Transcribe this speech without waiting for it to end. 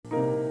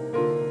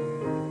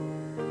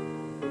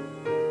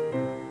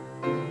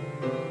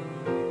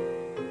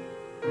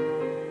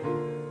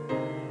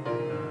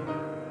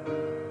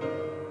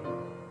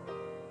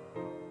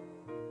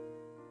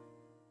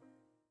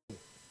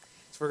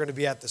we're going to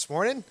be at this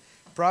morning.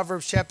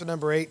 Proverbs chapter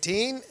number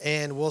 18,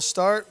 and we'll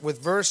start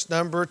with verse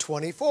number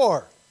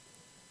 24.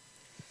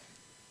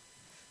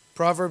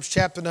 Proverbs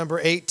chapter number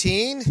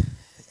 18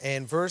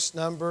 and verse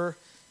number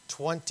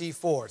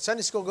 24.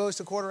 Sunday school goes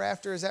to quarter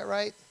after, is that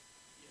right?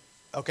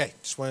 Okay,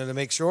 just wanted to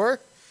make sure.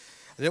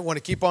 I didn't want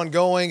to keep on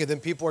going, and then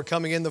people are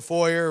coming in the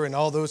foyer and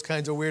all those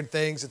kinds of weird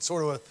things. It's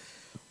sort of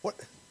what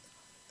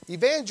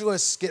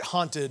evangelists get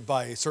haunted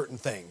by certain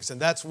things, and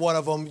that's one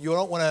of them. You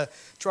don't want to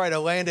try to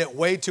land it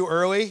way too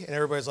early, and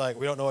everybody's like,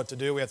 we don't know what to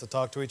do. We have to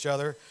talk to each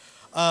other.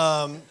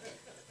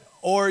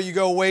 Or you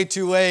go way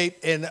too late,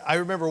 and I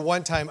remember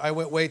one time I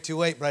went way too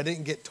late, but I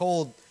didn't get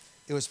told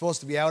it was supposed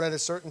to be out at a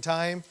certain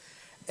time,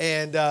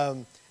 and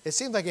it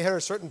seemed like it hit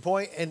a certain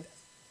point, and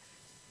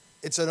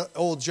it's an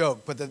old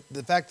joke, but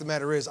the fact of the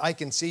matter is I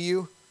can see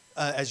you.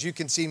 As you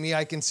can see me,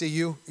 I can see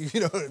you.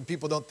 You know,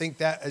 people don't think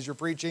that as you're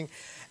preaching.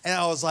 And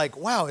I was like,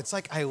 wow, it's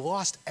like I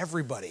lost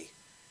everybody.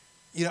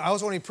 You know, I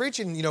was only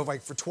preaching,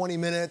 like for 20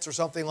 minutes or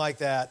something like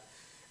that.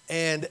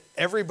 And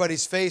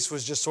everybody's face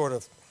was just sort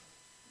of.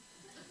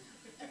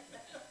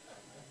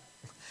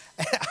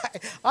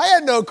 I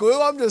had no clue.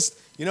 I'm just,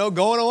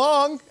 going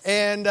along.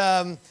 And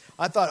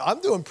I thought, I'm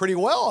doing pretty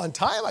well on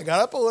time. I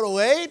got up a little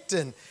late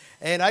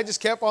and I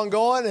just kept on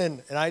going.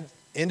 And I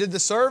ended the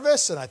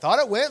service, and I thought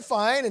it went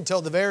fine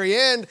until the very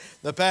end.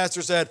 The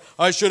pastor said,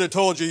 I should have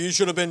told you. You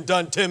should have been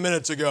done 10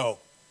 minutes ago.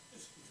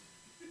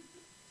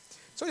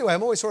 So anyway,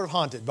 I'm always sort of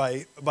haunted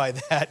by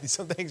that,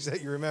 some things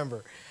that you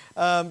remember.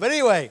 But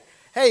anyway,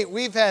 hey,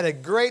 we've had a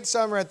great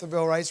summer at the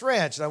Bill Rice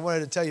Ranch, and I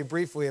wanted to tell you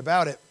briefly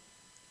about it.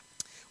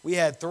 We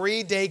had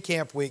 3 day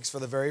camp weeks for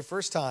the very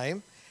first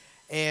time,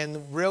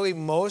 and really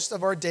most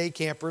of our day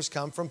campers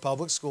come from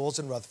public schools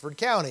in Rutherford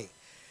County.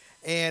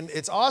 And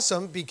it's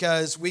awesome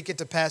because we get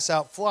to pass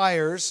out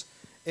flyers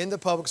in the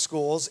public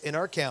schools in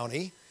our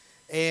county,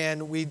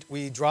 and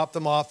we drop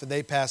them off and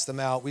they pass them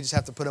out. We just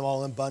have to put them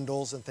all in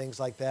bundles and things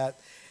like that.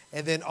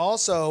 And then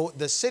also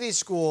the city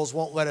schools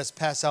won't let us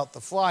pass out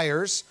the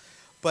flyers,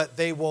 but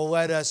they will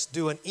let us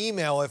do an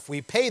email if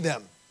we pay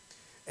them.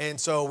 And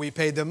so we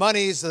paid the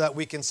money so that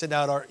we can send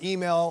out our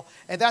email.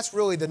 And that's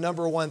really the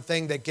number one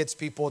thing that gets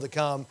people to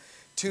come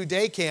to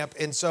day camp.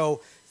 And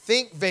so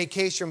think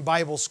Vacation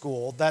Bible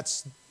School.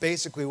 That's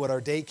basically what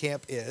our day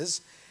camp is.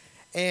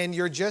 And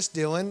you're just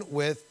dealing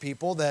with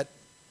people that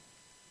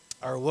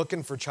are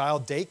looking for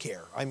child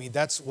daycare. I mean,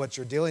 that's what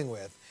you're dealing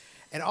with.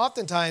 And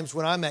oftentimes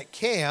when I'm at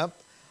camp,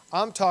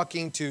 I'm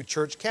talking to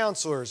church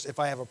counselors if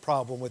I have a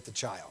problem with the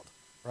child,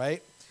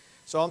 right?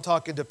 So I'm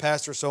talking to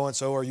Pastor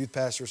so-and-so or youth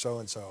pastor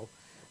so-and-so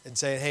and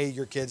saying, hey,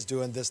 your kid's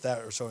doing this, that,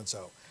 or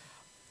so-and-so.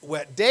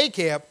 At day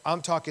camp,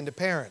 I'm talking to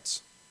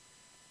parents.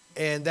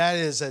 And that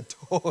is a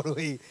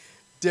totally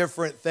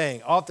different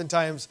thing.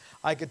 Oftentimes,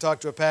 I could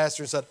talk to a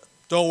pastor and say,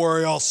 don't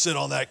worry, I'll sit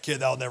on that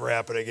kid. That'll never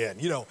happen again.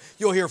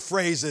 You'll hear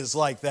phrases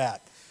like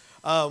that.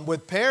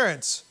 With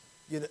parents,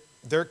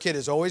 their kid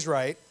is always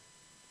right.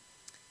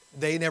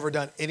 They never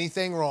done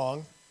anything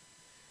wrong.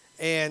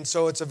 And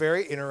so it's a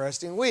very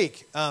interesting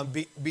week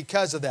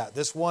because of that.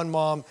 This one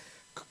mom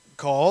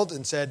called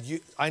and said,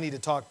 I need to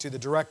talk to the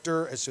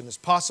director as soon as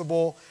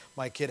possible.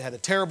 My kid had a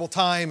terrible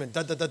time and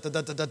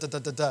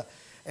da-da-da-da-da-da-da-da-da.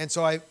 And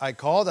so I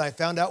called and I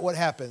found out what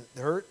happened.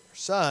 Her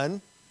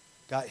son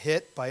got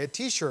hit by a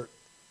T-shirt.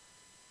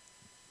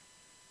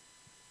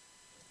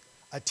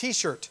 A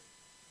T-shirt.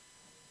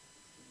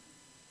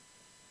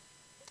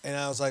 And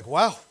I was like,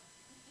 wow,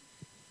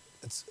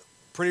 it's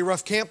a pretty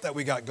rough camp that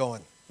we got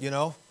going,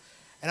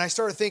 And I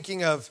started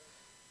thinking of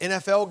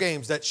NFL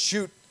games that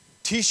shoot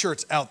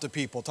T-shirts out to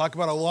people. Talk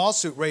about a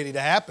lawsuit ready to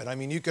happen. I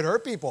mean, you could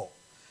hurt people.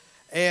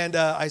 And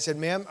I said,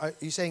 ma'am, are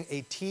you saying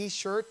a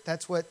T-shirt?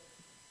 That's what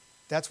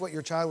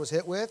your child was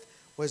hit with?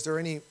 Was there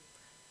any,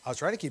 I was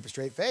trying to keep a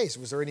straight face.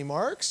 Was there any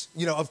marks?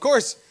 Of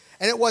course.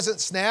 And it wasn't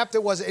snapped.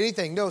 It wasn't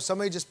anything. No,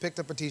 somebody just picked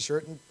up a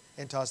T-shirt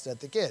and tossed it at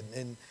the kid.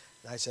 And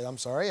I said, I'm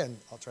sorry, and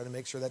I'll try to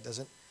make sure that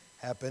doesn't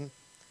happen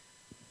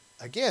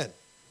again.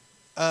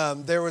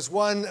 There was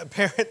one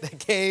parent that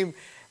came,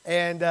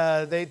 and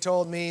they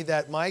told me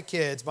that my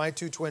kids, my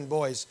 2 twin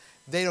boys,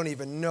 they don't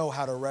even know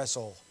how to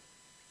wrestle.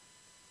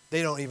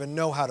 They don't even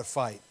know how to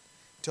fight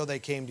until they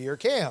came to your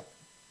camp.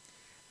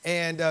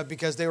 And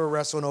because they were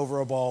wrestling over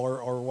a ball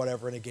or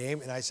whatever in a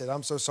game. And I said,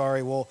 I'm so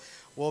sorry, we'll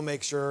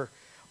make sure.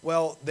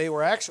 Well, they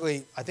were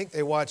actually, I think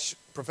they watched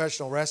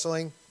professional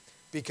wrestling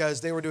because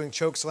they were doing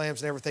choke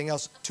slams and everything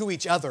else to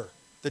each other,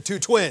 the 2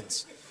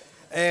 twins.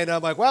 And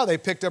I'm like, wow, they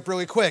picked up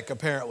really quick,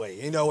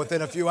 apparently,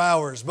 within a few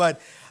hours. But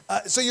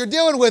so you're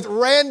dealing with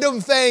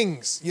random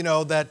things,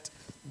 that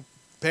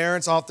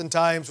parents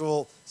oftentimes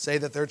will say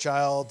that their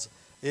child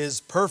is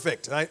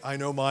perfect. And I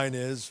know mine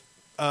is.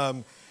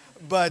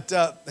 But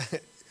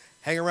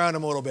hang around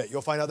them a little bit.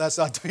 You'll find out that's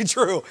not to be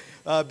true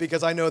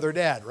because I know their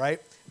dad, right?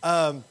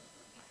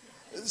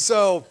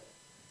 So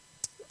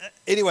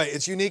anyway,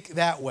 it's unique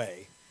that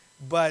way.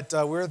 But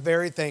we're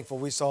very thankful.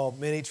 We saw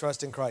many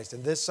trust in Christ.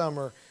 And this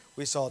summer,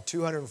 we saw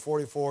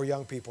 244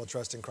 young people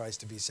trust in Christ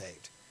to be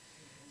saved.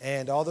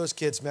 And all those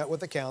kids met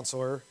with a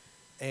counselor.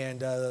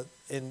 And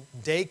in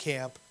day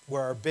camp,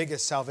 where our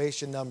biggest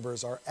salvation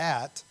numbers are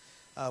at,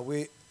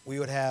 we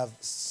would have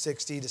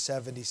 60 to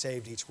 70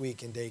 saved each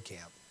week in day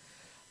camp.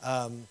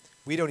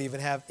 We don't even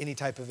have any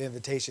type of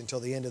invitation until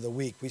the end of the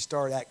week. We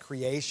start at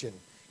creation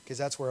because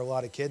that's where a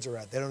lot of kids are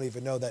at. They don't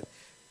even know that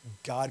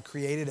God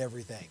created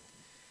everything,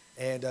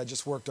 and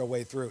just worked our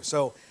way through.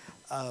 So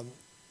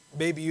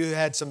maybe you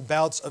had some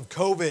bouts of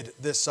COVID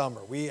this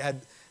summer. We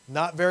had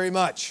not very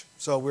much,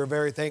 so we're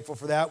very thankful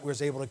for that. We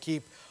was able to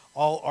keep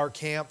all our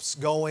camps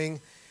going,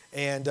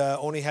 and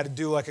only had to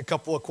do like a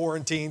couple of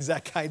quarantines,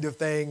 that kind of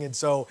thing. And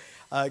so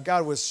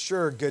God was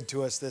sure good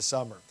to us this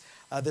summer.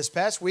 This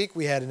past week,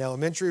 we had an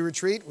elementary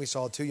retreat. We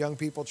saw 2 young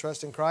people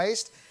trust in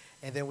Christ.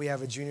 And then we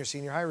have a junior,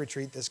 senior high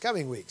retreat this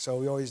coming week. So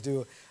we always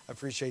do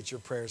appreciate your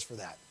prayers for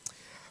that.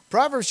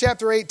 Proverbs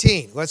chapter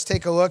 18. Let's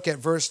take a look at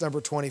verse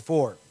number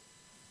 24.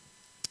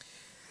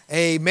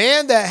 A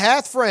man that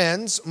hath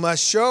friends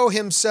must show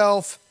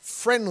himself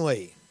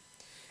friendly.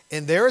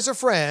 And there is a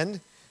friend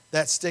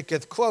that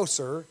sticketh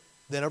closer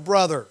than a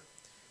brother.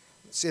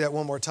 Let's see that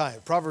one more time.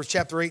 Proverbs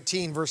chapter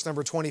 18, verse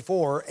number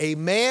 24. A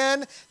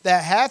man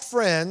that hath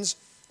friends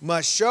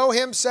must show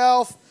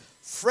himself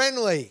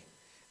friendly.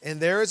 And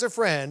there is a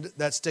friend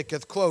that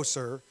sticketh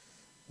closer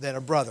than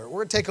a brother. We're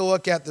going to take a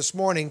look at this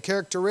morning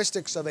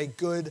characteristics of a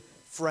good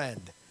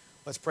friend.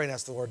 Let's pray and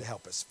ask the Lord to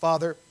help us.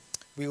 Father,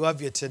 we love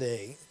you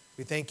today.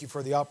 We thank you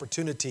for the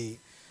opportunity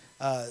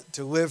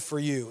to live for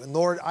you. And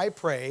Lord, I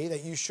pray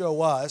that you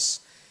show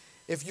us,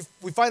 if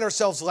we find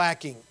ourselves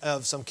lacking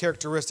of some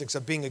characteristics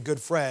of being a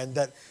good friend,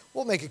 that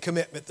we'll make a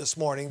commitment this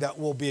morning that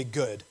we'll be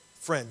good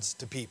friends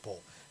to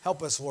people.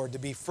 Help us, Lord, to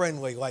be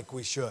friendly like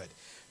we should.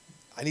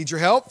 I need your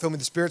help. Fill me with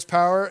the Spirit's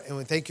power, and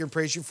we thank you and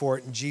praise you for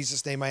it. In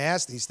Jesus' name I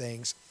ask these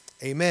things.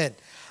 Amen.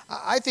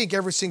 I think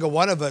every single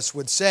one of us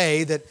would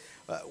say that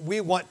we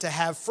want to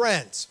have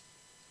friends,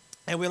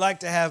 and we like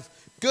to have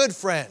good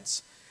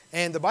friends.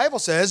 And the Bible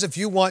says if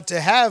you want to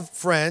have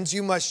friends,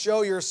 you must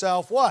show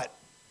yourself what?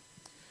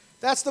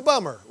 That's the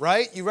bummer,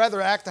 right? You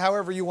rather act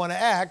however you want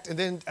to act and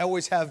then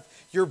always have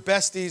your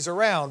besties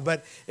around.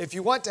 But if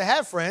you want to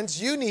have friends,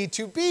 you need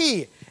to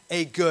be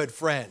a good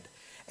friend.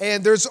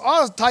 And there's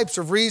all types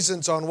of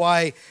reasons on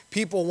why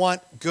people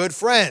want good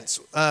friends.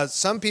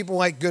 Some people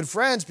like good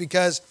friends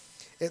because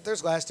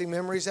there's lasting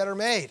memories that are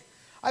made.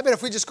 I bet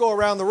if we just go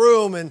around the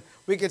room and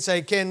we could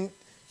say, can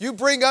you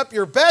bring up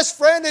your best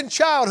friend in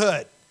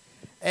childhood?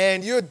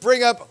 And you would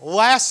bring up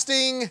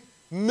lasting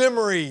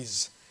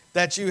memories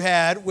that you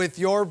had with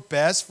your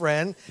best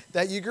friend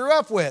that you grew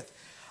up with.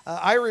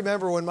 I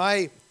remember when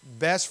my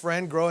best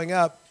friend growing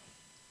up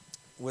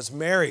was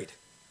married.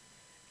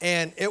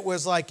 And it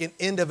was like an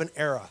end of an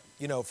era,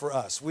 for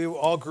us. We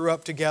all grew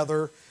up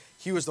together.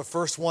 He was the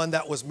first one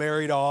that was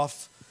married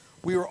off.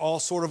 We were all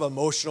sort of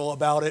emotional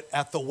about it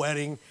at the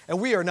wedding. And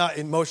we are not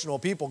emotional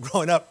people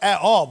growing up at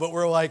all. But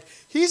we're like,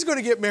 he's going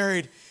to get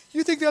married.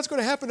 You think that's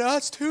going to happen to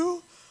us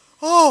too?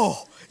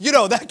 Oh,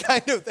 that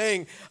kind of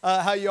thing,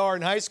 how you are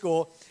in high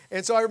school.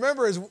 And so I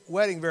remember his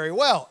wedding very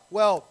well.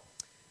 Well,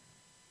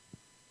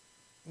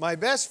 my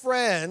best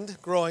friend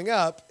growing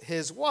up,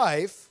 his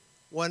wife,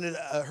 wanted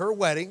her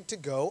wedding to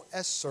go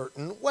a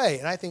certain way.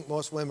 And I think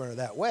most women are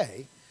that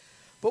way.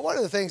 But one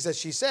of the things that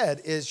she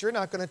said is, you're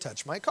not going to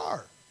touch my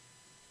car.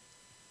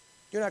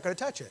 You're not going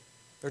to touch it.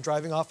 They're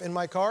driving off in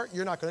my car.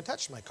 You're not going to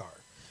touch my car.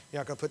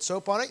 You're not going to put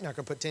soap on it. You're not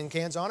going to put tin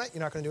cans on it.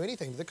 You're not going to do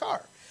anything to the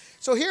car.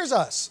 So here's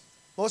us.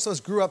 Most of us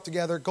grew up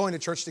together, going to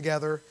church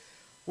together.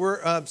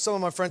 Some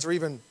of my friends are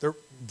even their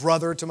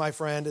brother to my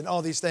friend and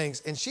all these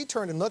things. And she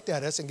turned and looked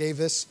at us and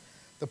gave us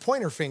the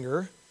pointer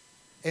finger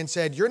and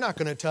said, you're not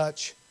going to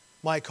touch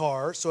my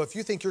car, so if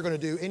you think you're going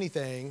to do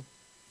anything,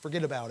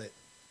 forget about it.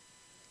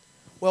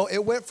 Well, it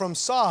went from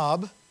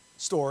sob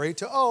story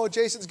to, oh,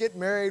 Jason's getting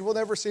married, we'll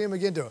never see him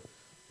again, to,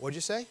 what'd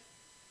you say?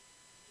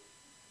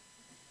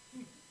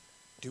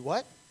 Do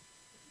what?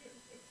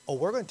 Oh,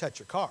 we're going to touch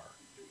your car.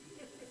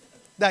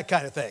 That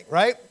kind of thing,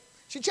 right?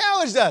 She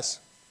challenged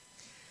us.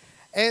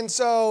 And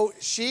so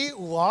she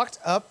locked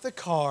up the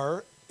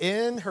car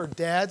in her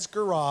dad's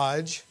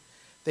garage.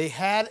 They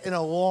had an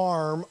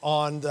alarm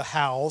on the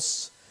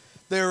house.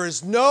 There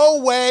is no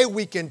way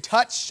we can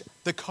touch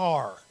the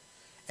car.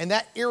 And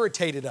that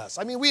irritated us.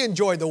 I mean, we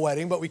enjoyed the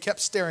wedding, but we kept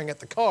staring at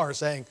the car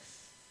saying,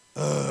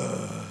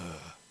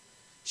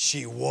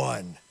 she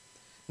won.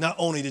 Not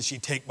only did she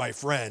take my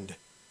friend,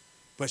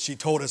 but she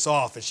told us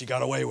off and she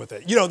got away with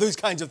it. Those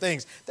kinds of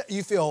things that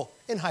you feel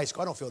in high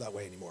school. I don't feel that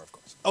way anymore, of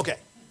course. Okay.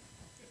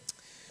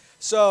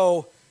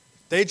 So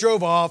they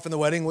drove off and the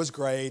wedding was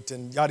great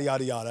and yada,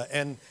 yada, yada.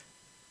 And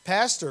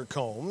Pastor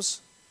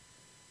Combs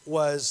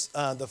was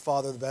the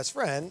father of the best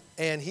friend,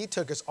 and he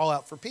took us all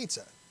out for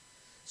pizza.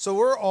 So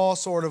we're all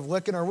sort of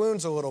licking our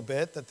wounds a little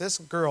bit that this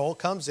girl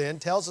comes in,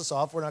 tells us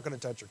off, we're not going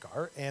to touch her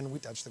car, and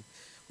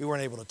we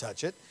weren't able to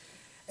touch it.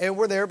 And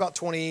we're there, about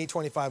 20,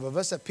 25 of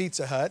us at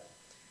Pizza Hut,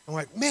 and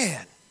we're like,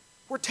 man,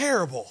 we're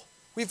terrible.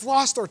 We've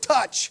lost our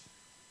touch.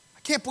 I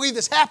can't believe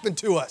this happened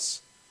to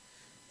us.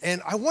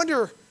 And I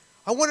wonder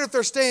if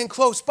they're staying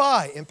close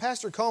by. And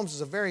Pastor Combs is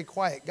a very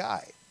quiet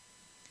guy.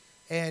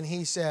 And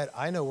he said,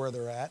 I know where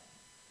they're at.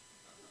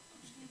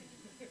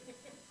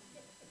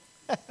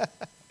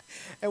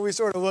 And we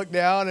sort of looked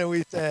down and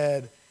we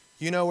said,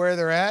 you know where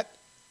they're at?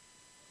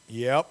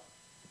 Yep.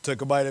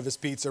 Took a bite of his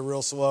pizza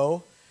real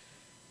slow.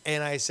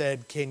 And I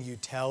said, can you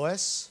tell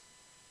us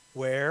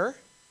where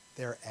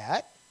they're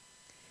at?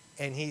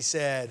 And he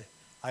said,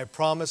 I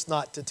promise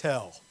not to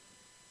tell.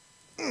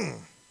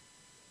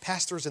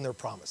 Pastors and their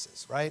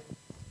promises, right?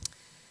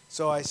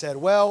 So I said,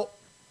 well,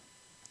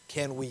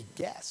 can we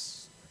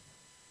guess?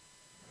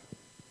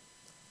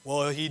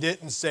 Well, he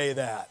didn't say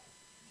that.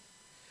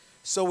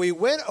 So we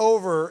went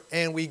over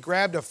and we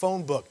grabbed a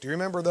phone book. Do you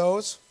remember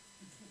those?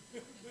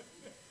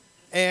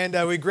 And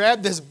we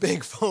grabbed this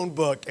big phone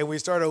book and we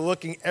started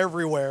looking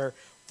everywhere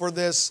for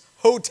this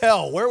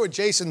hotel. Where would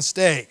Jason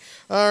stay?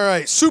 All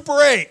right,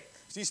 Super 8.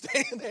 Is he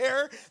staying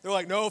there? They're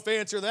like, no,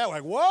 fancier than that. We're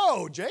like,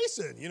 whoa,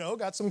 Jason,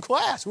 got some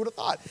class. Who would have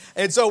thought?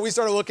 And so we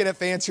started looking at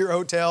fancier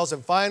hotels.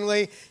 And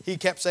finally, he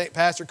kept saying,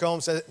 Pastor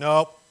Combs said,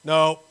 nope,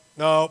 nope,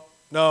 nope,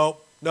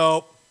 nope,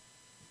 nope.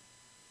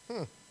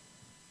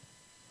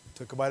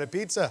 Took a bite of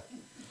pizza.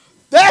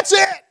 That's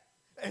it!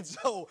 And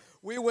so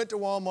we went to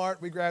Walmart.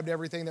 We grabbed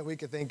everything that we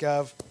could think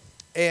of.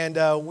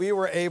 And we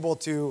were able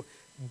to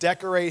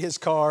decorate his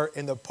car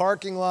in the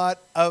parking lot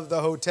of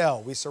the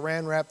hotel. We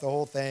saran wrapped the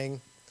whole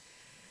thing.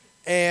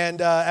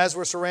 And as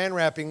we're saran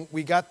wrapping,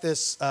 we got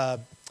this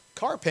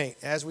car paint.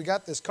 As we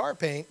got this car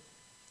paint,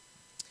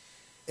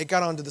 it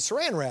got onto the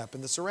saran wrap.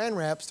 And the saran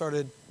wrap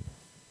started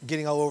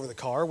getting all over the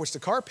car, which the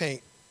car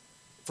paint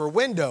for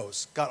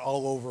windows got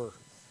all over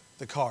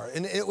the car.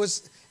 And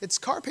it's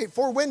car paint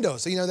for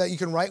windows. So, that you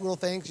can write little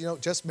things,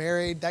 just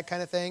married, that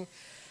kind of thing.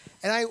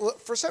 And I,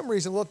 for some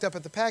reason, looked up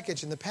at the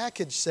package, and the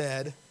package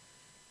said,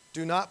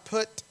 do not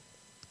put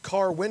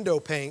car window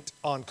paint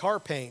on car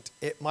paint.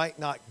 It might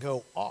not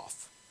go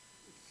off.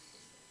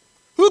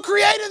 Who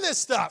created this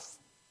stuff?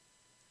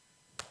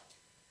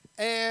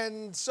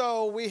 And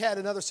so we had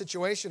another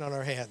situation on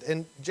our hand.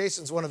 And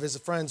Jason's one of his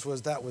friends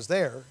was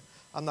there.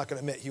 I'm not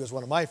going to admit he was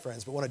one of my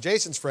friends, but one of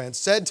Jason's friends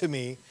said to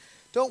me,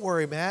 don't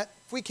worry, Matt.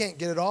 If we can't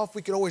get it off,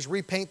 we could always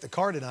repaint the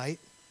car tonight.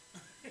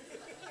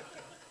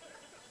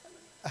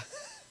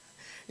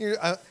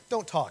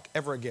 Don't talk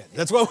ever again.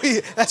 That's what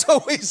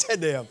we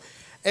said to him.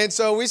 And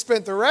so we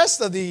spent the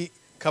rest of the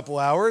couple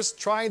hours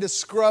trying to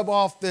scrub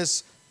off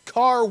this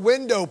car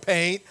window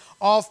paint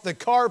off the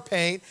car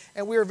paint.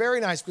 And we were very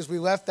nice because we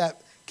left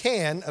that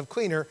can of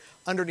cleaner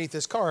underneath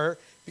his car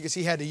because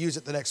he had to use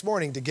it the next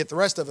morning to get the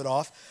rest of it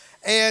off.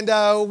 And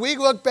we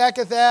look back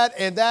at that,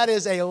 and that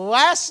is a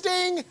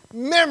lasting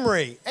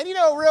memory. And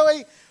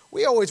really,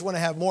 we always want to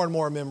have more and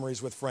more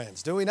memories with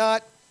friends, do we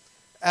not?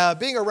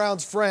 Being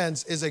around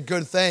friends is a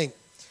good thing.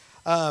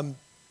 Not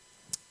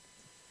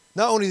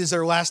only is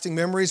there lasting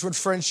memories with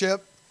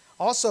friendship,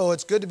 also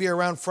it's good to be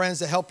around friends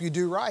that help you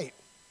do right.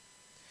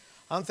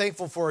 I'm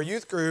thankful for a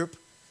youth group,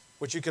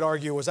 which you could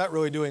argue, was that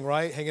really doing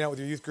right, hanging out with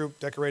your youth group,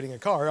 decorating a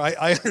car?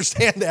 I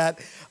understand that.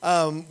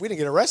 We didn't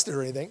get arrested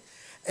or anything.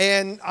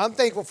 And I'm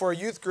thankful for a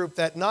youth group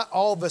that not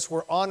all of us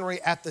were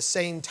ornery at the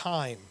same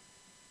time,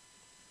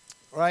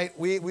 right?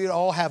 We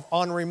all have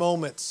ornery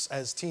moments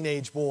as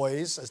teenage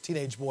boys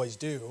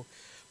do.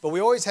 But we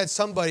always had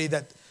somebody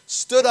that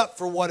stood up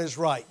for what is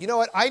right. You know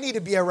what? I need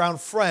to be around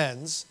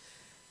friends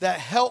that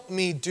help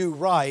me do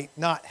right,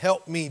 not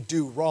help me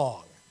do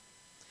wrong.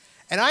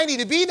 And I need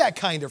to be that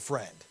kind of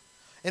friend.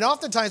 And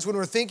oftentimes when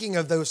we're thinking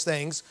of those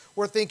things,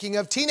 we're thinking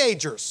of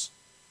teenagers,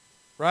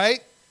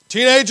 right?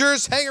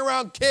 Teenagers, hang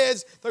around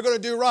kids, they're going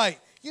to do right.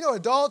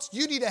 Adults,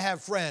 you need to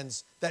have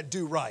friends that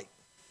do right.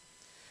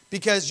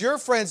 Because your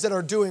friends that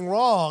are doing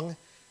wrong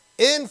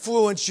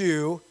influence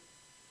you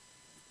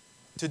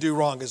to do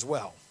wrong as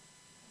well.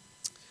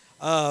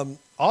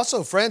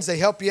 Also, friends, they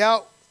help you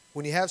out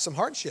when you have some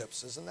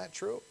hardships. Isn't that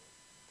true?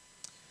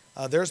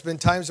 There's been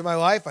times in my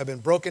life I've been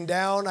broken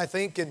down, I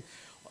think, in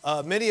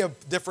many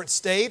of different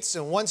states.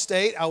 In one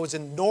state, I was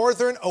in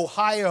northern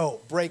Ohio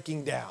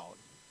breaking down.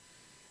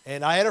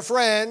 And I had a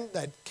friend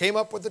that came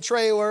up with a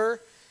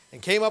trailer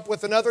and came up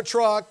with another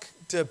truck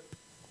to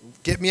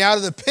get me out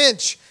of the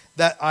pinch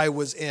that I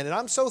was in. And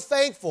I'm so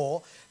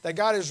thankful that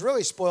God has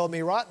really spoiled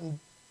me rotten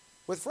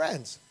with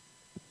friends.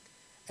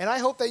 And I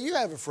hope that you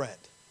have a friend.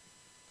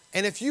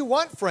 And if you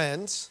want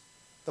friends,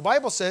 the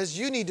Bible says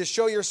you need to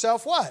show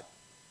yourself what?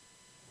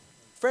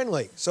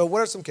 Friendly. So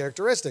what are some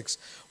characteristics?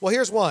 Well,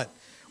 here's one.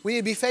 We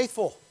need to be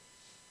faithful.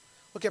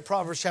 Look at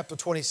Proverbs chapter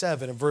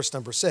 27 and verse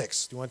number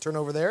 6. Do you want to turn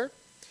over there?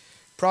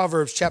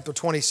 Proverbs chapter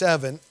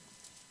 27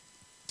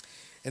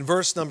 and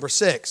verse number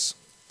 6.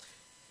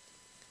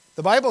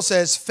 The Bible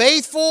says,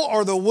 faithful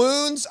are the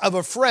wounds of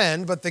a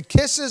friend, but the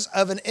kisses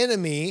of an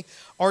enemy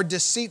are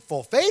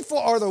deceitful. Faithful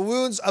are the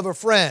wounds of a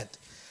friend.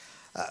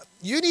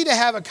 You need to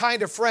have a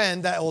kind of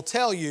friend that will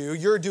tell you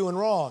you're doing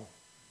wrong.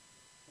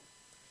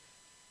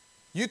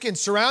 You can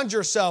surround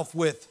yourself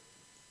with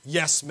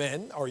yes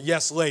men or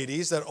yes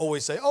ladies that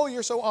always say, oh,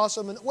 you're so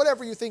awesome, and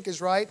whatever you think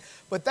is right,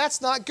 but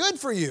that's not good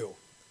for you.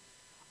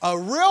 A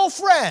real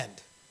friend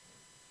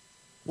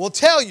will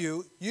tell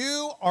you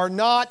you are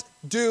not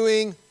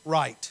doing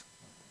right.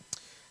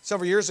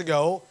 Several years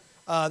ago,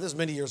 this is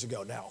many years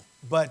ago now,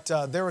 but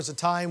there was a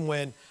time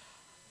when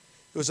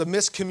It was a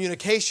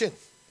miscommunication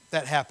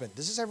that happened.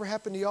 Does this ever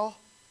happen to y'all?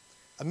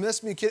 A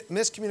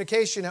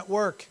miscommunication at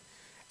work.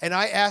 And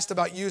I asked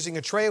about using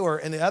a trailer,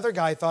 and the other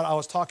guy thought I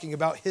was talking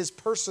about his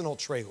personal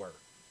trailer.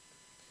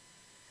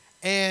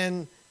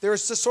 And there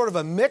was just sort of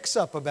a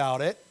mix-up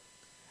about it.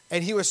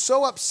 And he was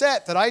so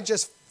upset that I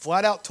just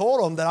flat out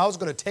told him that I was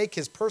going to take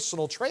his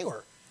personal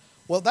trailer.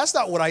 Well, that's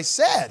not what I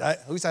said.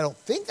 At least I don't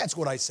think that's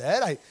what I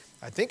said.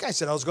 I think I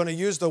said I was going to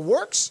use the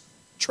works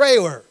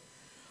trailer.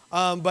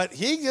 But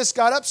he just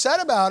got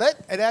upset about it.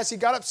 And as he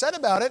got upset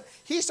about it,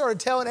 he started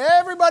telling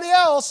everybody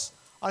else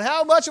on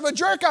how much of a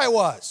jerk I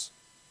was.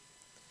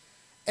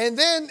 And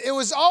then it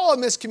was all a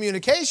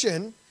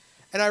miscommunication.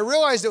 And I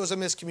realized it was a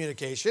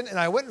miscommunication. And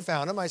I went and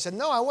found him. I said,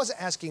 no, I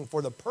wasn't asking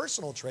for the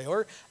personal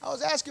trailer. I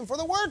was asking for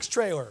the works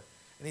trailer.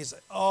 And he's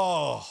like,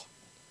 oh,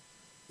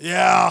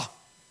 yeah.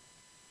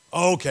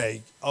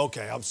 Okay,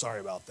 I'm sorry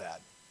about that.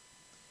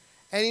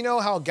 And you know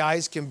how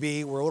guys can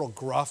be, we're a little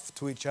gruff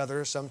to each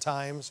other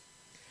sometimes.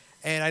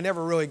 And I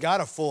never really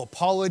got a full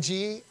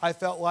apology, I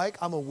felt like.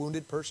 I'm a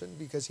wounded person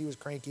because he was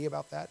cranky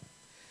about that.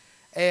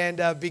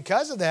 And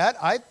because of that,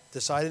 I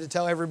decided to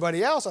tell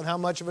everybody else on how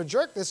much of a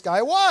jerk this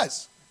guy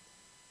was.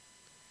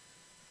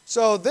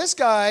 So this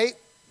guy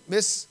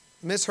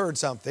misheard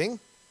something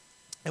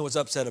and was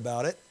upset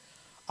about it.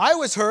 I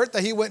was hurt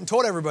that he went and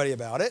told everybody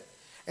about it.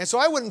 And so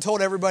I went and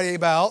told everybody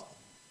about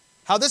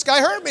how this guy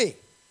hurt me.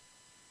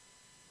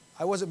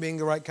 I wasn't being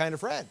the right kind of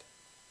friend.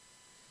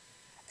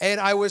 And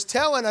I was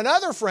telling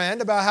another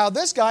friend about how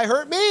this guy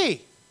hurt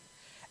me.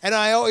 And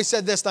I always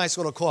said this nice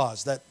little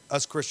clause that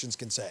us Christians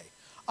can say.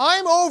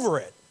 I'm over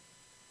it,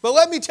 but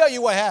let me tell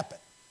you what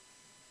happened.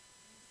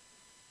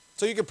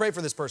 So you can pray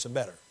for this person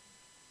better.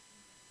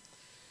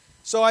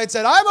 So I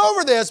said, I'm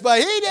over this, but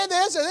he did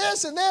this and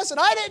this and this, and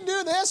I didn't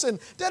do this, and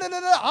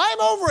da-da-da-da.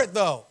 I'm over it,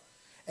 though.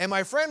 And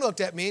my friend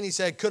looked at me and he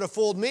said, could have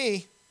fooled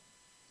me.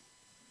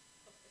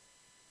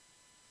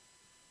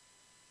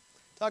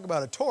 Talk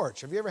about a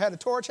torch. Have you ever had a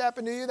torch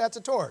happen to you? That's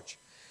a torch.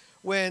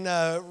 And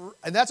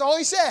that's all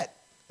he said.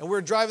 And we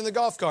were driving the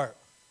golf cart.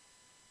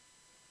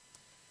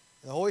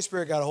 And the Holy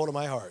Spirit got a hold of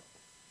my heart.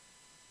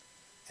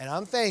 And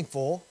I'm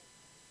thankful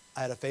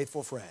I had a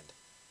faithful friend.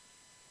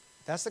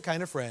 That's the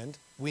kind of friend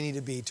we need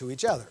to be to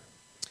each other.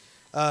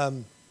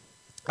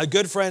 A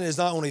good friend is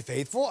not only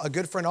faithful, a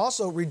good friend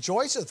also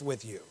rejoiceth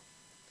with you.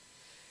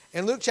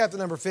 In Luke chapter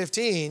number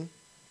 15,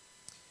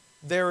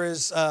 there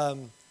is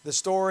the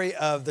story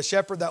of the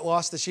shepherd that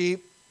lost the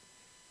sheep.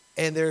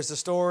 And there's the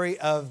story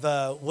of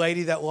the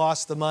lady that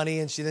lost the money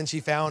and then she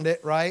found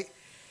it, right?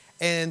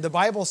 And the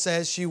Bible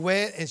says she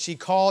went and she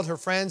called her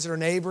friends and her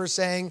neighbors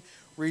saying,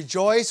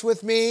 rejoice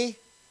with me,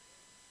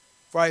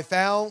 for I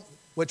found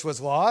which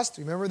was lost.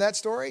 Remember that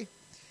story?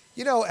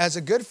 You know, as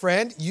a good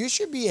friend, you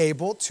should be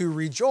able to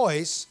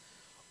rejoice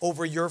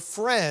over your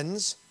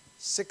friends'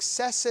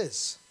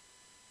 successes.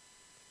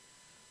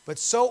 But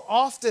so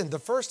often, the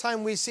first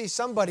time we see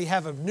somebody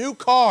have a new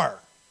car,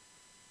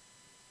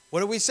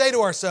 what do we say to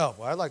ourselves?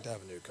 Well, I'd like to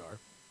have a new car.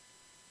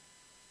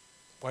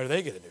 Why do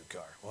they get a new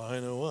car? Well, I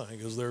know why,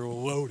 because they're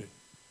loaded.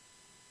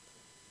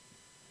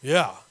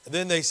 Yeah. And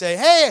then they say,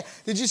 hey,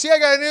 did you see I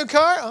got a new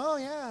car? Oh,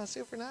 yeah,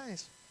 super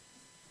nice.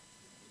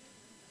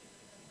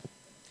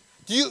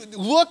 Do you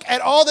look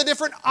at all the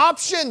different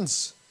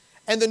options?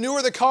 And the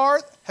newer the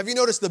car, have you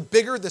noticed the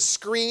bigger the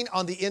screen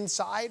on the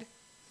inside?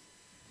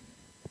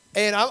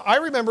 And I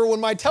remember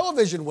when my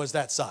television was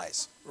that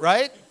size,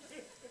 right?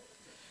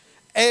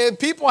 And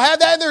people have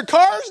that in their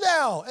cars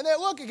now. And they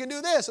look, it can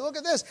do this, and look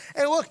at this.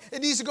 And look,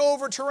 it needs to go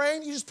over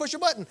terrain. You just push a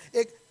button.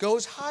 It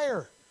goes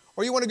higher.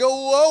 Or you want to go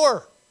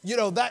lower. You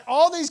know, that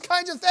all these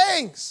kinds of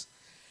things.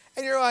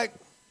 And you're like,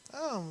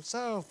 oh, I'm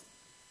so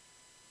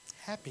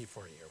happy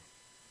for you.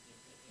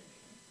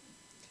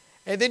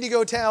 And then you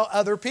go tell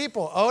other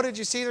people, oh, did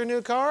you see their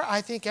new car?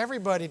 I think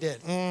everybody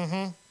did. Mm-hmm.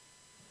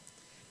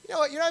 You know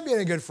what? You're not being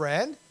a good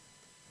friend.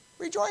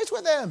 Rejoice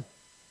with them.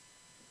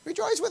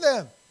 Rejoice with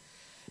them.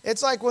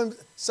 It's like when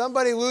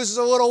somebody loses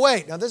a little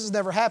weight. Now, this has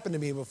never happened to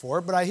me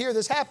before, but I hear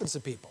this happens to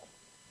people.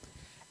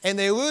 And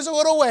they lose a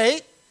little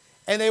weight,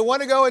 and they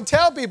want to go and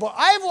tell people,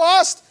 I've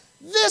lost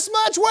this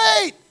much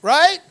weight,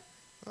 right?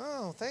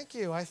 Oh, thank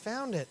you. I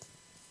found it.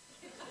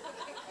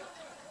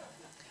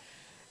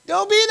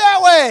 Don't be that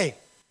way.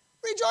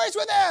 Rejoice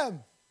with them.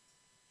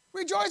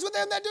 Rejoice with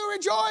them that do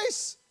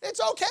rejoice.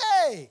 It's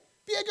okay.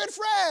 Be a good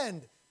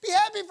friend. Be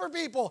happy for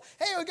people.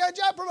 Hey, we got a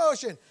job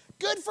promotion.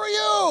 Good for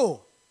you.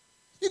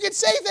 You can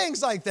say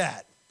things like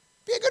that.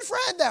 Be a good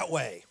friend that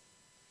way.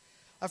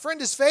 A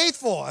friend is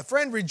faithful. A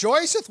friend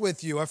rejoiceth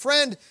with you. A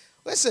friend,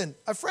 listen,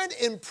 a friend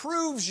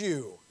improves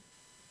you.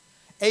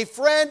 A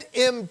friend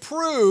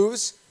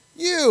improves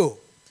you.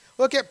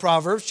 Look at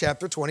Proverbs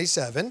chapter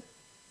 27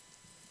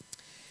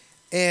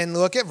 and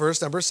look at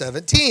verse number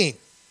 17.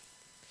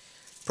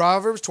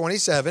 Proverbs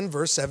 27,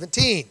 verse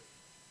 17.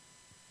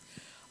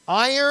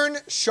 Iron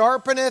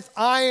sharpeneth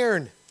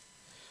iron,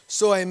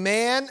 so a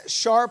man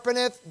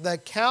sharpeneth the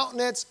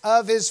countenance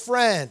of his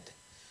friend.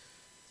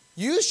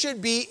 You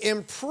should be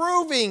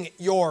improving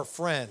your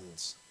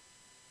friends,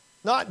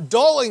 not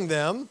dulling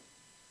them,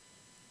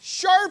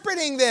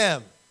 sharpening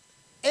them,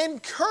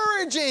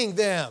 encouraging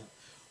them.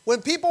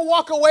 When people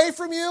walk away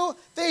from you,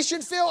 they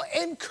should feel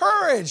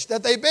encouraged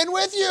that they've been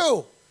with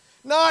you.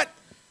 Not,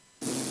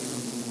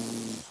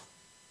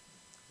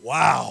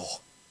 wow,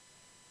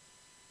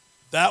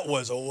 that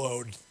was a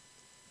load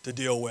to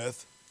deal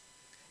with.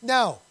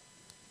 Now,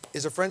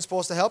 is a friend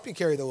supposed to help you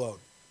carry the load?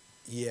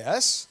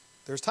 Yes,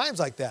 there's times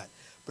like that.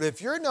 But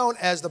if you're known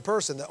as the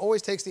person that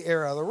always takes the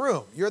air out of the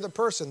room, you're the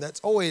person that's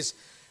always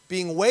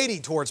being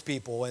weighty towards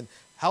people and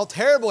how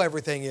terrible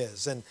everything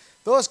is and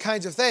those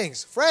kinds of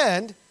things.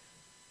 Friend,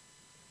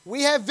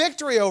 we have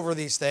victory over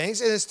these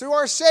things, and it's through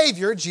our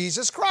Savior,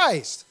 Jesus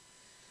Christ.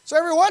 So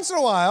every once in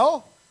a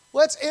while,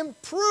 let's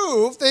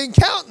improve the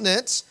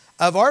countenance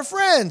of our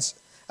friends.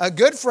 A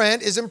good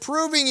friend is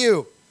improving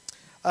you.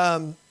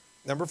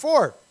 Number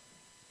 4,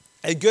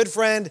 a good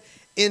friend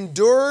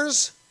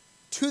endures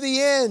to the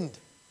end.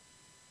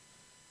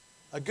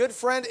 A good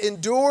friend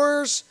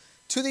endures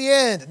to the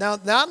end. Now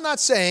I'm not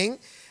saying,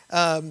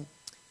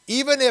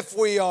 even if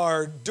we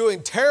are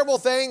doing terrible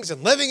things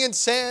and living in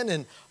sin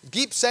and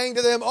keep saying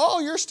to them, oh,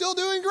 you're still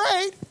doing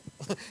great.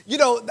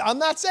 I'm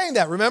not saying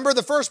that. Remember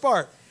the first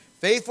part.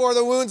 Faithful are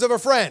the wounds of a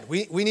friend.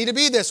 We need to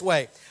be this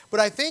way. But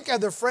I think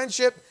of the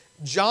friendship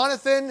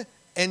Jonathan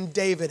and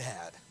David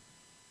had.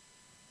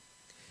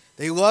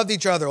 They loved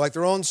each other like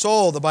their own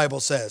soul, the Bible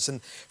says. And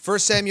 1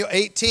 Samuel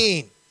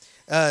 18,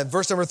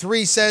 verse number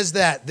 3 says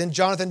that. Then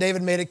Jonathan and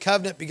David made a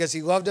covenant because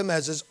he loved him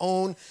as his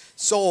own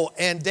soul.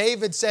 And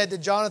David said to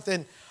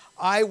Jonathan,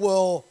 I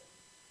will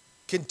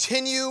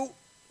continue,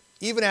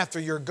 even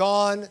after you're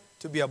gone,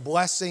 to be a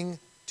blessing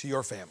to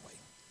your family.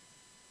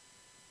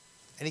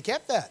 And he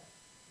kept that.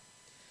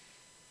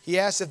 He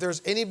asked if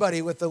there's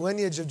anybody with the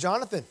lineage of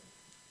Jonathan.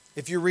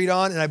 If you read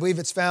on, and I believe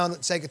it's found, for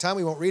the sake of time,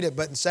 we won't read it,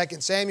 but in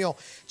 2 Samuel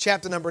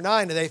chapter number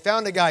 9, and they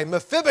found a guy,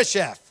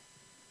 Mephibosheth.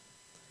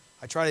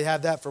 I try to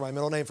have that for my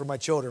middle name for my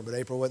children, but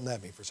April wouldn't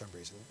let me for some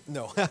reason.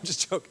 No, I'm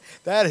just joking.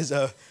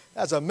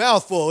 That's a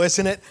mouthful,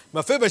 isn't it?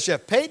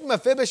 Mephibosheth. Peyton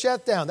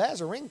Mephibosheth down. That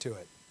has a ring to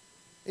it.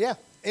 Yeah,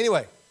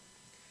 anyway.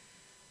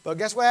 But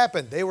guess what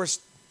happened?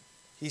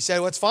 He said,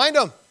 let's find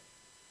him.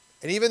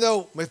 And even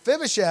though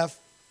Mephibosheth,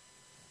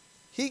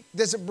 he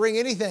doesn't bring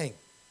anything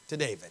to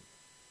David.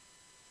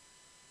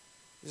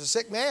 He's a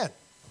sick man.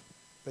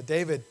 But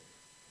David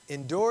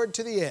endured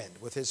to the end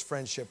with his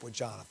friendship with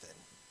Jonathan.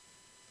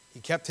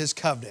 He kept his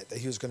covenant that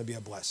he was going to be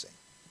a blessing.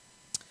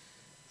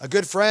 A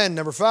good friend,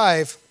 number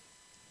 5,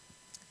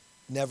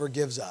 never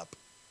gives up.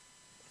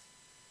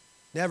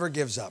 Never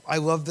gives up. I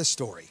love this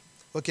story.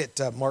 Look at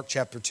Mark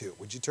chapter 2.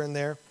 Would you turn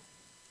there?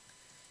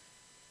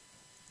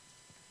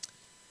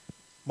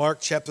 Mark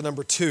chapter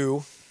number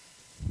 2.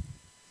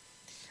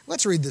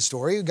 Let's read the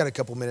story. We've got a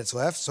couple minutes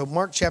left. So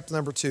Mark chapter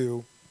number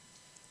 2.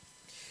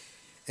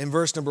 In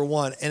verse number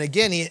 1, and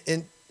again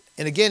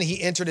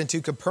he entered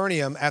into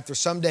Capernaum after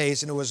some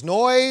days, and it was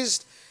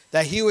noised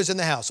that he was in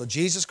the house. So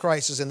Jesus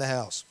Christ is in the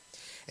house.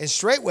 And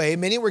straightway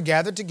many were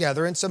gathered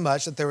together,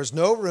 insomuch that there was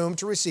no room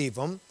to receive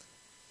them,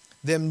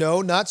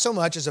 no, not so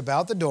much as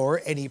about the door,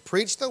 and he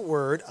preached the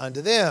word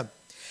unto them.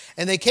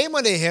 And they came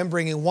unto him,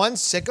 bringing one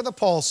sick of the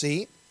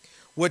palsy,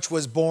 which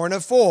was born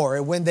of 4.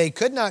 And when they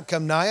could not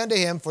come nigh unto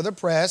him for the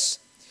press,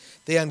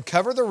 they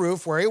uncovered the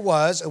roof where he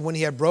was, and when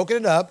he had broken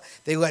it up,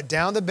 they let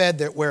down the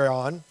bed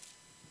whereon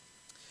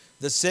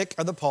the sick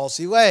of the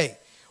palsy lay.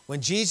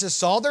 When Jesus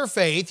saw their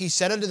faith, he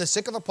said unto the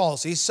sick of the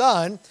palsy,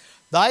 Son,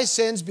 thy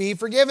sins be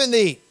forgiven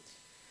thee.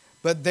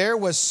 But there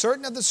was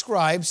certain of the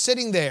scribes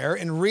sitting there,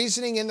 and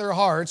reasoning in their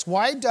hearts,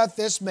 Why doth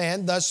this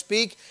man thus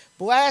speak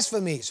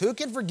blasphemies? Who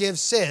can forgive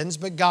sins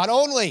but God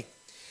only?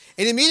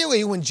 And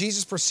immediately when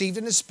Jesus perceived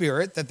in his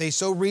spirit that they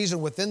so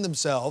reasoned within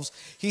themselves,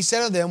 he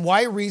said unto them,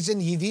 Why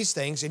reason ye these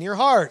things in your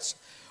hearts?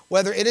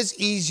 Whether it is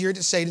easier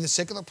to say to the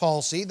sick of the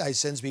palsy, Thy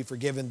sins be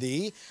forgiven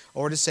thee,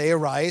 or to say,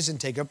 Arise and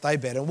take up thy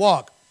bed and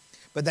walk.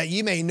 But that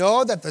ye may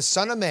know that the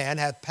Son of Man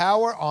hath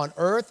power on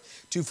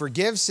earth to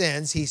forgive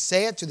sins, he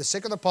saith to the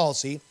sick of the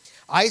palsy,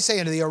 I say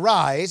unto thee,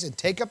 Arise and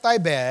take up thy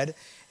bed,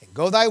 and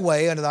go thy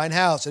way unto thine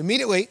house. And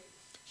immediately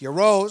he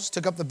arose,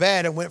 took up the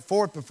bed, and went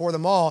forth before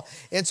them all,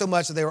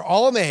 insomuch that they were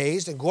all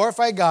amazed and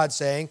glorified God,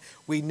 saying,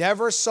 We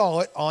never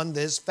saw it on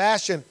this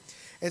fashion.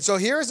 And so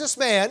here's this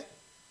man,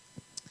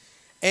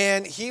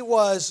 and he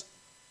was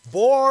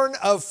born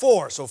of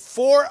 4. So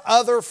 4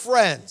 other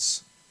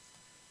friends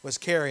was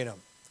carrying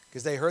him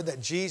because they heard that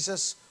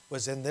Jesus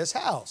was in this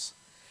house.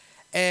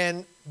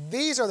 And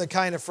these are the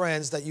kind of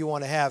friends that you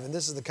want to have, and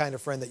this is the kind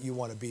of friend that you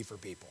want to be for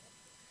people.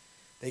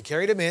 They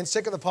carried him in,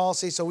 sick of the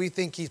palsy, so we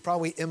think he's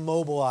probably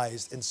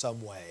immobilized in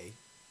some way.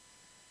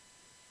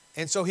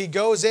 And so he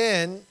goes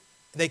in,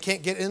 they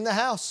can't get in the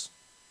house.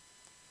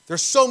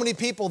 There's so many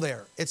people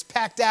there. It's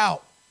packed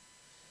out.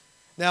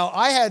 Now,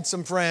 I had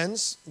some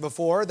friends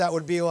before that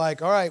would be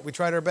like, all right, we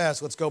tried our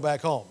best, let's go back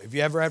home. Have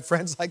you ever had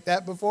friends like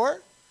that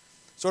before?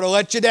 Sort of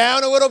let you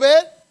down a little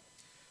bit?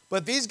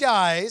 But these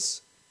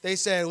guys, they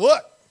said,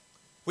 look,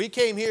 we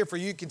came here for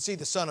you can see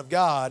the Son of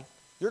God.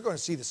 You're going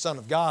to see the Son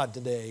of God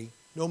today,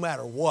 no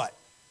matter what.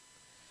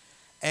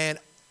 And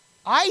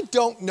I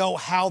don't know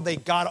how they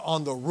got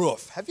on the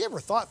roof. Have you ever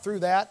thought through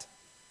that?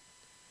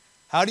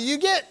 How do you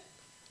get?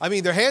 I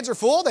mean, their hands are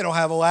full. They don't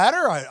have a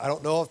ladder. I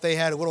don't know if they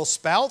had little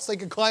spouts they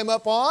could climb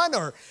up on,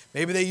 or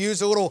maybe they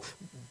used a little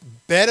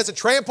bed as a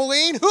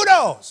trampoline. Who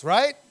knows,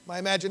 right? My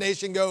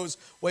imagination goes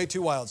way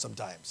too wild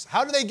sometimes.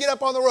 How do they get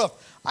up on the roof?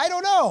 I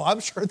don't know. I'm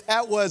sure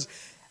that was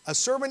a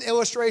sermon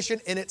illustration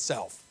in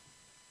itself.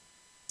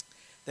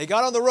 They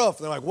got on the roof.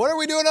 They're like, what are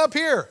we doing up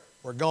here?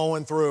 We're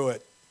going through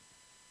it.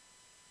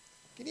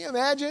 Can you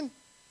imagine?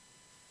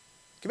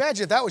 Can you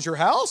imagine if that was your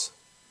house?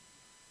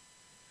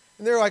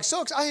 And they're like,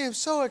 I am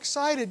so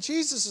excited.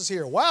 Jesus is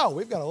here. Wow,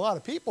 we've got a lot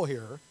of people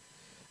here.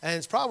 And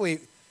it's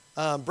probably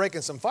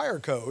breaking some fire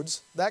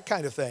codes, that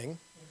kind of thing.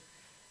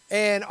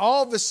 And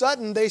all of a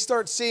sudden, they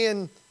start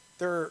seeing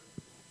their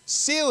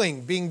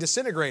ceiling being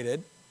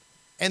disintegrated,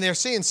 and they're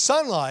seeing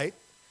sunlight.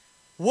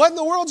 What in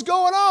the world's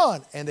going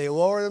on? And they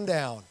lower him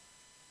down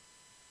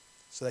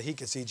so that he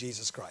can see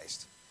Jesus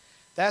Christ.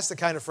 That's the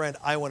kind of friend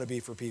I want to be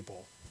for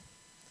people.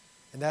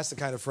 And that's the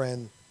kind of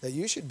friend that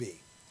you should be.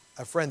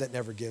 A friend that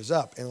never gives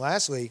up. And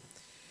lastly,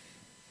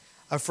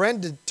 a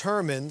friend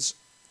determines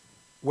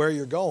where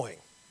you're going.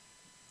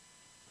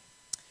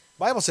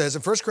 The Bible says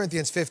in 1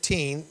 Corinthians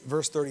 15,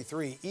 verse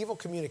 33, evil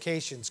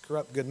communications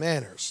corrupt good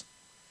manners.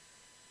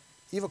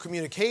 Evil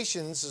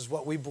communications is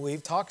what we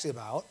believe talks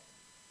about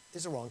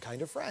is the wrong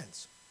kind of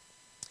friends.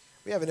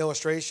 We have an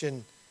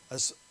illustration, an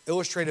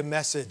illustrated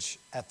message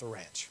at the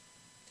ranch.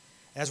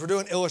 As we're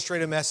doing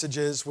illustrated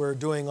messages, we're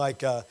doing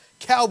like a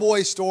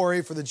cowboy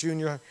story for the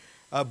junior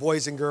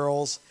boys and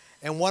girls.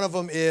 And one of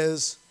them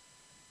is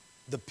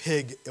the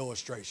pig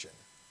illustration.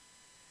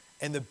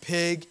 And the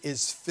pig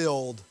is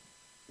filled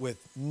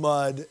with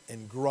mud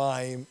and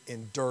grime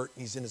and dirt.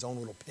 And he's in his own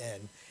little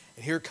pen.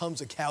 And here comes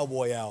a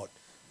cowboy out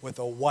with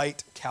a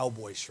white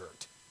cowboy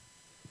shirt.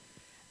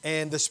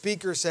 And the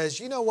speaker says,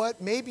 you know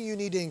what? Maybe you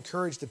need to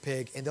encourage the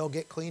pig and they'll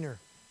get cleaner.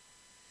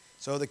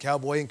 So the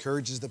cowboy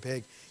encourages the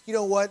pig. You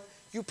know what?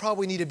 You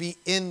probably need to be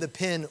in the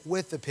pen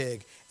with the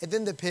pig. And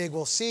then the pig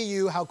will see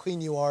you, how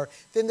clean you are.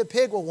 Then the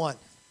pig will want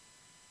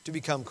to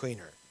become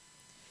cleaner.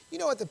 You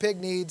know what the pig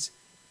needs?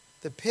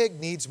 The pig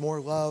needs more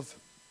love.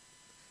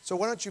 So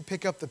why don't you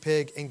pick up the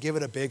pig and give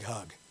it a big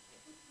hug?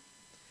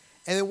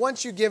 And then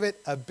once you give it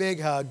a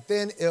big hug,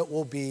 then it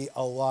will be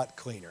a lot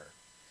cleaner.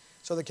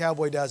 So the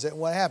cowboy does it, and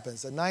what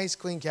happens? A nice,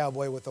 clean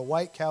cowboy with a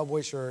white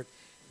cowboy shirt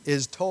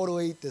is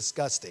totally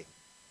disgusting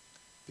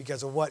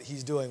because of what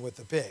he's doing with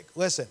the pig.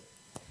 Listen,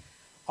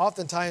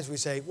 oftentimes we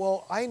say,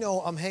 well, I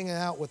know I'm hanging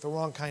out with the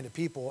wrong kind of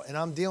people, and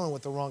I'm dealing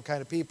with the wrong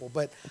kind of people,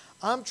 but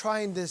I'm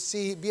trying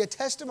to be a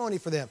testimony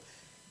for them.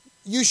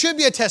 You should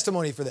be a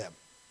testimony for them.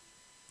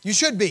 You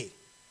should be,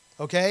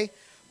 okay?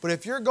 But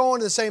if you're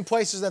going to the same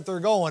places that they're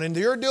going and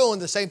you're doing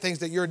the same things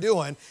that you're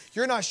doing,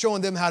 you're not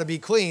showing them how to be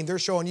clean. They're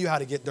showing you how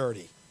to get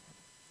dirty.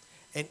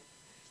 And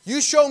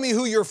you show me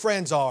who your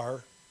friends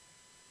are,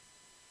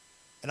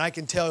 and I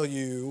can tell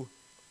you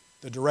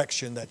the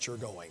direction that you're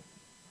going.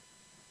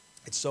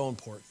 It's so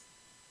important.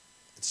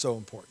 It's so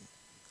important.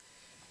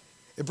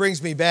 It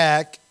brings me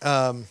back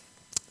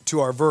to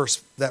our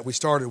verse that we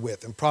started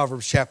with in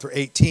Proverbs chapter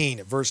 18,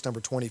 at verse number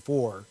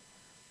 24.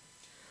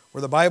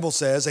 Where the Bible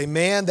says, a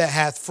man that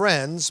hath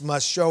friends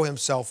must show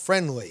himself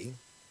friendly.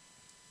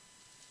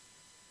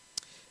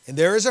 And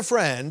there is a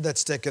friend that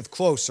sticketh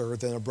closer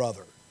than a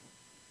brother.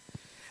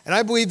 And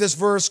I believe this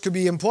verse could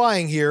be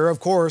implying here, of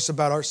course,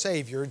 about our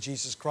Savior,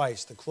 Jesus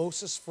Christ, the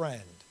closest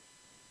friend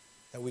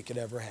that we could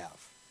ever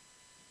have.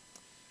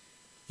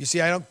 You see,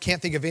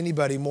 can't think of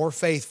anybody more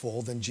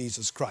faithful than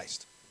Jesus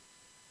Christ.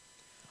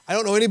 I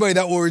don't know anybody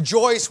that will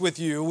rejoice with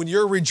you when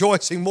you're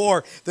rejoicing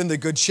more than the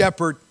Good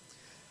Shepherd.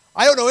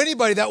 I don't know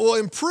anybody that will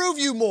improve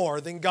you more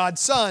than God's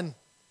Son.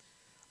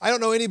 I don't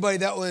know anybody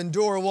that will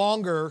endure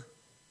longer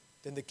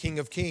than the King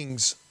of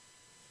Kings.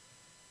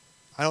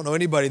 I don't know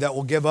anybody that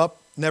will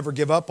never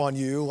give up on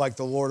you like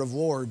the Lord of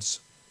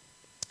Lords.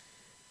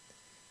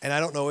 And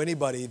I don't know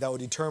anybody that will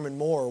determine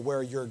more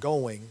where you're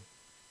going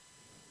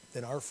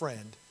than our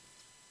friend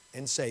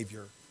and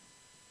Savior,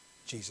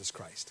 Jesus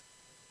Christ.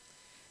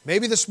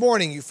 Maybe this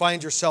morning you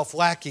find yourself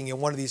lacking in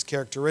one of these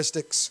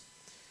characteristics.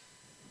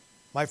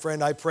 My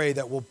friend, I pray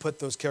that we'll put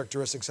those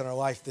characteristics in our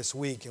life this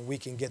week and we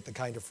can get the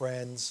kind of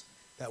friends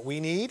that we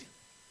need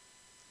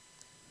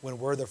when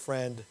we're the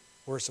friend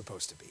we're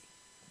supposed to be.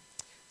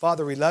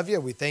 Father, we love you.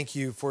 We thank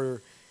you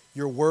for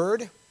your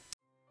word.